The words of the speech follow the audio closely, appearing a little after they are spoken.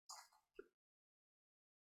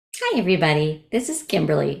Hi, everybody. This is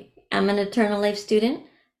Kimberly. I'm an Eternal Life student,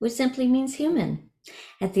 which simply means human.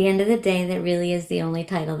 At the end of the day, that really is the only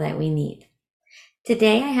title that we need.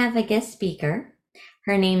 Today, I have a guest speaker.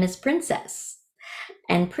 Her name is Princess.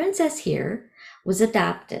 And Princess here was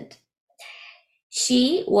adopted.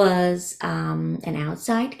 She was an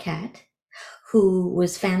outside cat who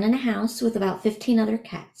was found in a house with about 15 other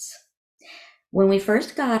cats. When we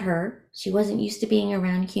first got her, she wasn't used to being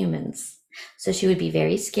around humans. So she would be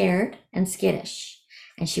very scared and skittish,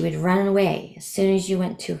 and she would run away as soon as you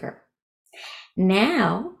went to her.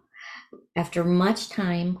 Now, after much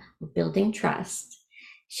time building trust,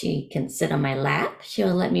 she can sit on my lap, she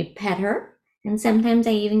will let me pet her, and sometimes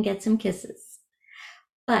I even get some kisses.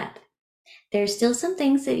 But there's still some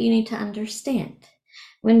things that you need to understand.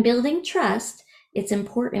 When building trust, it's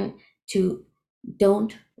important to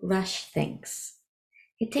don't rush things.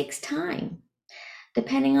 It takes time,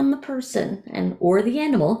 depending on the person and or the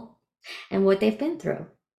animal and what they've been through.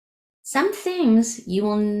 Some things you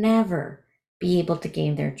will never be able to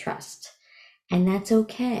gain their trust, and that's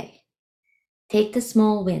okay. Take the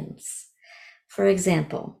small wins. For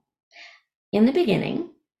example, in the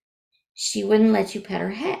beginning, she wouldn't let you pet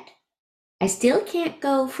her head. I still can't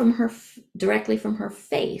go from her directly from her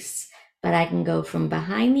face, but I can go from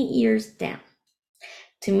behind the ears down.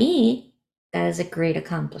 To me, that is a great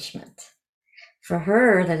accomplishment. For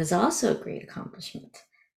her, that is also a great accomplishment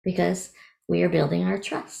because we are building our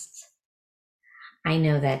trust. I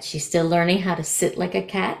know that she's still learning how to sit like a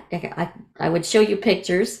cat. I would show you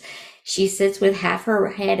pictures. She sits with half her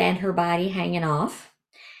head and her body hanging off,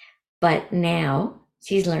 but now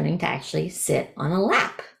she's learning to actually sit on a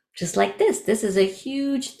lap, just like this. This is a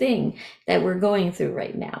huge thing that we're going through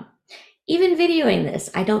right now. Even videoing this,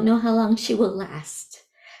 I don't know how long she will last,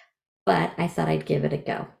 but I thought I'd give it a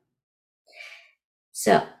go.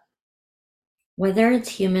 So, whether it's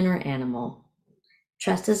human or animal,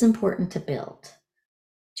 trust is important to build,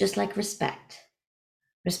 just like respect.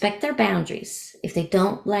 Respect their boundaries. If they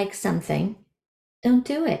don't like something, don't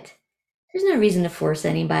do it. There's no reason to force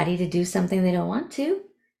anybody to do something they don't want to.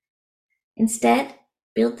 Instead,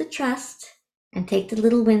 build the trust and take the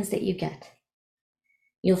little wins that you get.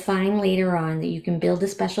 You'll find later on that you can build a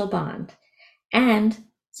special bond. And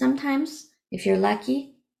sometimes, if you're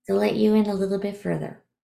lucky, they'll let you in a little bit further.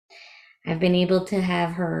 I've been able to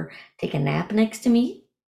have her take a nap next to me,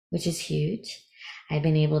 which is huge. I've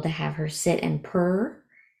been able to have her sit and purr,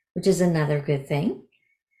 which is another good thing.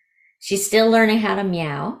 She's still learning how to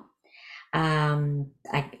meow.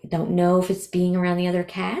 I don't know if it's being around the other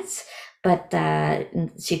cats, but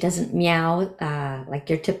she doesn't meow like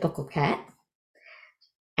your typical cat.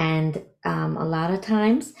 And a lot of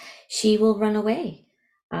times she will run away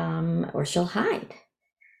or she'll hide.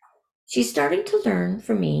 She's starting to learn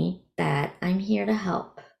from me that I'm here to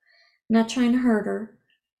help. I'm not trying to hurt her.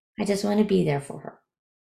 I just want to be there for her.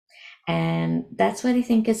 And that's what I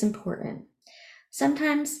think is important.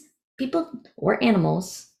 Sometimes people or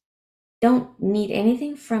animals don't need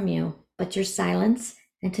anything from you but your silence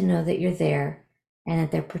and to know that you're there and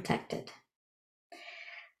that they're protected.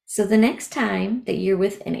 So the next time that you're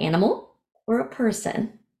with an animal or a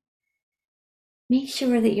person, make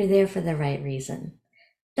sure that you're there for the right reason.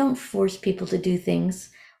 Don't force people to do things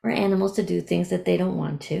or animals to do things that they don't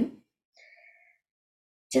want to.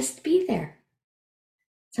 Just be there.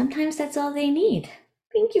 Sometimes that's all they need.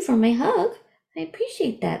 Thank you for my hug. I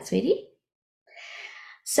appreciate that, sweetie.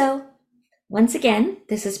 So, once again,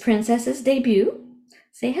 this is Princess's debut.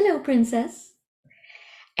 Say hello, Princess.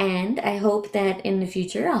 And I hope that in the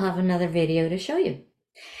future I'll have another video to show you.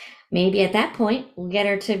 Maybe at that point we'll get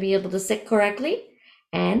her to be able to sit correctly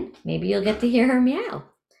and maybe you'll get to hear her meow.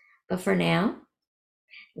 But for now,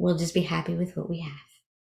 we'll just be happy with what we have.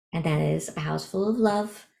 And that is a house full of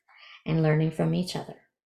love and learning from each other.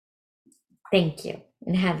 Thank you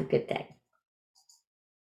and have a good day.